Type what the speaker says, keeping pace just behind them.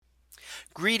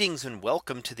Greetings and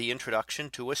welcome to the introduction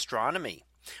to astronomy.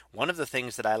 One of the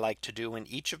things that I like to do in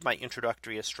each of my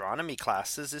introductory astronomy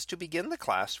classes is to begin the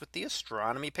class with the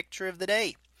astronomy picture of the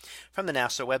day from the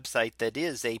NASA website, that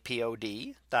is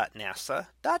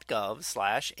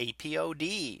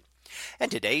apod.nasa.gov/apod.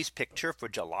 And today's picture for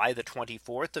July the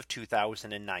 24th of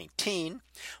 2019.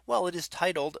 Well, it is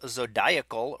titled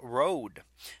Zodiacal Road.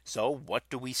 So what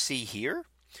do we see here?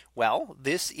 Well,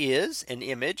 this is an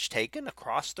image taken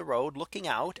across the road looking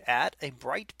out at a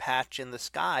bright patch in the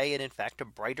sky, and in fact a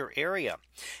brighter area.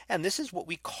 And this is what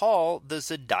we call the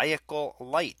zodiacal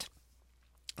light.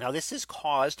 Now this is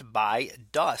caused by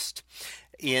dust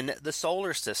in the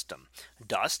solar system.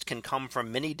 Dust can come from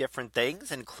many different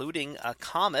things, including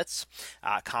comets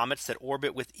that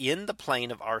orbit within the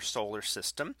plane of our solar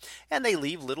system, and they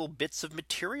leave little bits of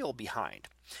material behind.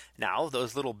 Now,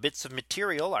 those little bits of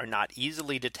material are not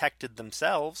easily detected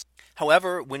themselves.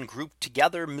 However, when grouped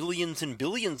together, millions and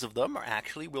billions of them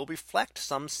actually will reflect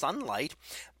some sunlight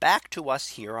back to us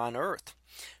here on Earth.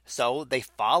 So they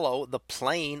follow the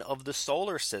plane of the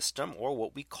solar system, or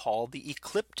what we call the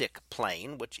ecliptic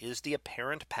plane, which is the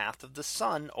apparent path of the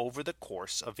sun over the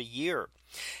course of a year.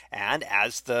 And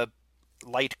as the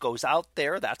light goes out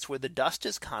there, that's where the dust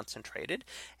is concentrated,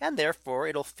 and therefore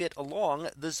it'll fit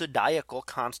along the zodiacal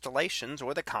constellations,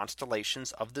 or the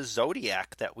constellations of the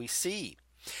zodiac that we see.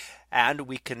 And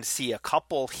we can see a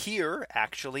couple here.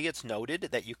 Actually, it's noted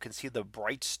that you can see the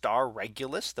bright star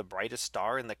Regulus, the brightest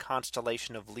star in the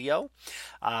constellation of Leo,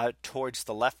 towards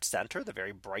the left center, the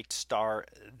very bright star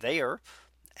there.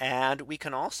 And we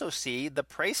can also see the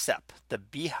Precept, the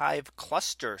beehive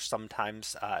cluster,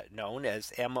 sometimes known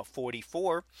as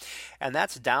M44. And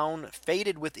that's down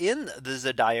faded within the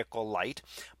zodiacal light.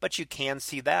 But you can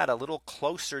see that a little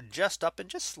closer, just up and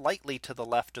just slightly to the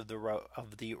left of the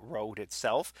road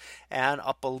itself, and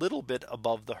up a little bit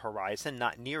above the horizon,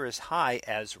 not near as high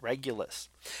as Regulus.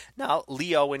 Now,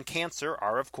 Leo and Cancer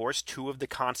are, of course, two of the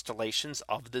constellations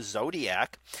of the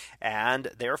zodiac, and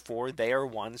therefore they are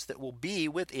ones that will be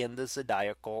within the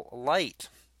zodiacal light.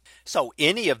 So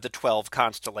any of the 12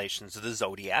 constellations of the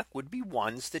zodiac would be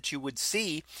ones that you would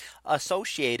see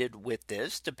associated with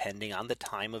this, depending on the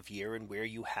time of year and where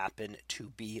you happen to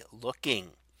be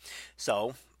looking.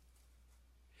 So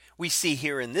we see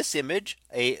here in this image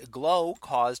a glow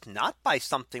caused not by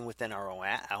something within our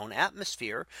own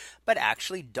atmosphere, but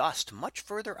actually dust much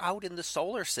further out in the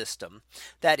solar system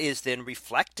that is then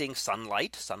reflecting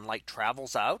sunlight. Sunlight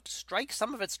travels out,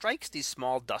 some of it strikes these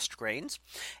small dust grains,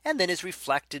 and then is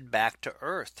reflected back to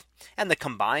Earth. And the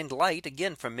combined light,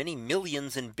 again from many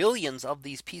millions and billions of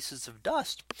these pieces of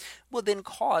dust, will then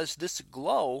cause this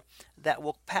glow that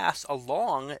will pass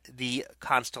along the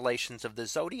constellations of the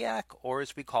zodiac, or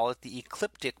as we call it, the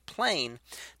ecliptic plane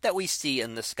that we see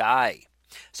in the sky.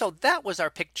 So that was our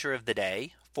picture of the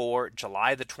day for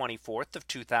July the 24th of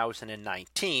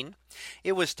 2019.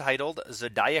 It was titled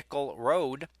Zodiacal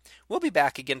Road. We'll be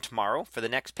back again tomorrow for the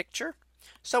next picture.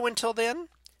 So until then,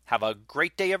 have a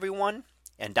great day, everyone,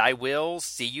 and I will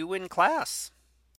see you in class.